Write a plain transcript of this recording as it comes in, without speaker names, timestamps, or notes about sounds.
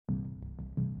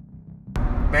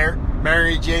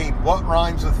Mary Jane, what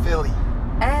rhymes with Philly?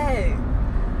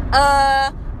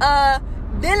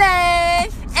 Billy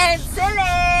and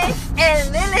Silly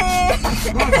and Lily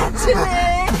and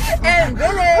Chili and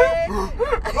Billy.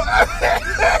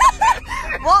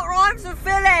 What rhymes with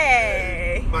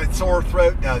Philly? My sore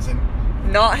throat doesn't.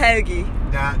 Not hoagie.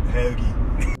 Not hoagie.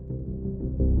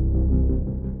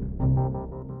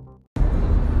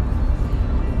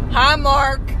 Hi,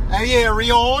 Mark. Hey, yeah, are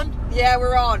we on? Yeah,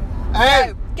 we're on.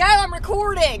 Hey. Go, I'm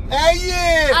recording. Hey,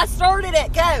 yeah. I started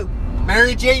it. Go.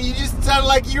 Mary Jane, you just sounded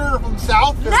like you were from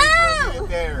South Philly for a minute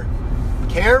there.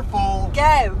 Careful.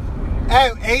 Go.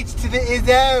 Oh, H to the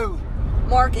Izzo.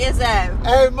 Mark Izzo.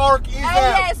 Oh, Mark Izzo.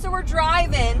 Oh, yeah, so we're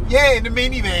driving. Yeah, in the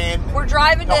minivan. We're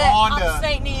driving The to Honda.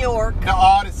 upstate New York. The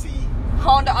Odyssey.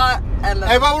 Honda.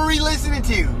 Hey, what were we listening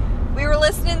to? We were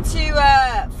listening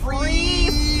to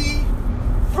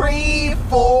Free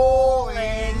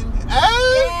Falling.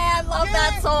 Oh, yeah, I love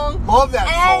that song. Love that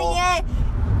song. Yeah.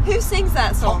 Who sings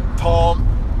that song? Tom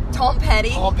Petty.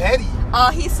 Tom Petty. Oh,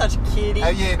 he's such a cutie. Oh,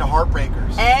 yeah, and the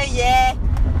Heartbreakers. Oh, yeah.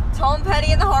 Tom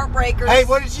Petty and the Heartbreakers. Hey,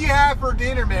 what did you have for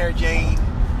dinner, Mary Jane?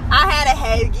 I had a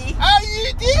hoagie. Oh,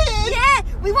 you did? Yeah,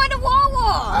 we went to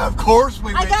Wawa. Of course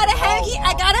we went I got to a hoagie. Wawa.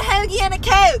 I got a hoagie and a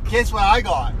Coke. Guess what I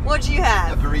got? What'd you A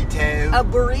have? burrito. A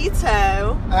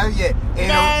burrito. Oh, yeah. And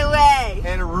No way.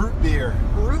 And a root beer.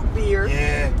 Root beer.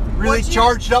 Yeah. Really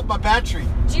charged up my battery.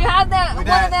 Do you have that? With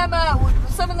One that. of them?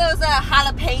 Some of those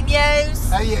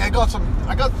jalapenos. Oh, yeah, I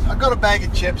got a bag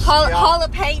of chips. Jalapeno Oh,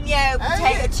 potato yeah.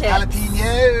 chips.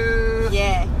 Jalapeno.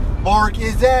 Yeah, Mark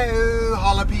Izzo.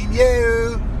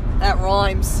 Jalapeno. that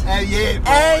rhymes. Oh, yeah.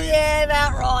 Oh yeah,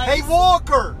 that rhymes. Hey,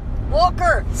 Walker.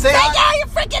 Walker, Say take hi- out your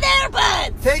freaking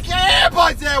earbuds. Take your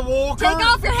AirPods there, Walker. Take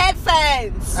off your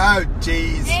headphones. Oh,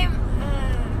 jeez.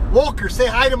 Walker, say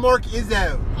hi to Mark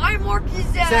Izzo. Hi, Mark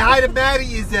Izzo. Say hi to Maddie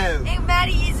Izzo. Hey,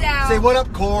 Maddie Izzo. Say what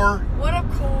up, Core. What up,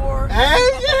 Core? Hey,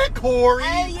 yeah, Corey.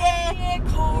 Oh yeah. Yeah,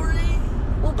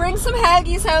 Corey. We'll bring some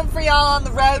hoagies home for y'all on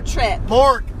the road trip.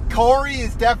 Mark, Corey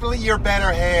is definitely your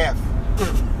better half.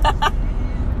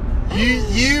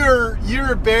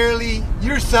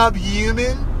 You're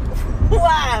subhuman.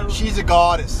 Wow. She's a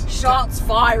goddess. Shots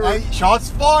fired. Hey, shots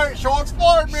fired,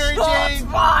 Mary Shots Jane.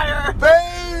 fired.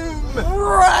 Boom.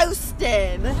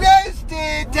 Roasted.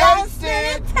 Roasted,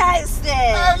 toasted. Toasted.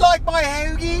 I like my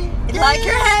hoagie. You like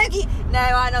your hoagie? No,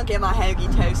 I don't get my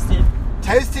hoagie toasted.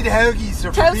 Toasted hoagies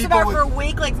are for Toasted people are with for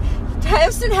weaklings.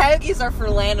 Toasted hoagies are for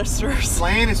Lannisters.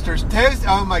 Lannisters. Toast.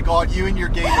 Oh my God, you and your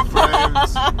Game of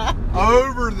Thrones.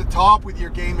 Over the top with your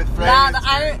Game of Thrones. Nah,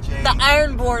 Mary Jane. the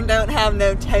Ironborn don't have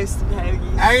no toasted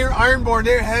hoagies. Ironborn,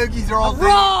 their hoagies are all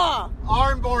Raw. damp.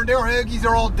 Ironborn, their hoagies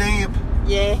are all damp.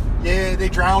 Yeah. Yeah, they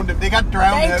drowned them. They got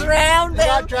drowned. They hoagies. drowned They them.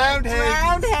 got drowned hoagies.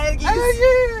 Drowned hoagies.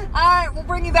 Oh yeah. All right, we'll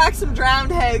bring you back some drowned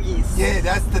hoagies. Yeah,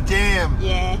 that's the jam.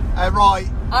 Yeah. All right.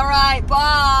 All right,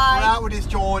 bye. We're out with this,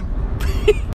 John.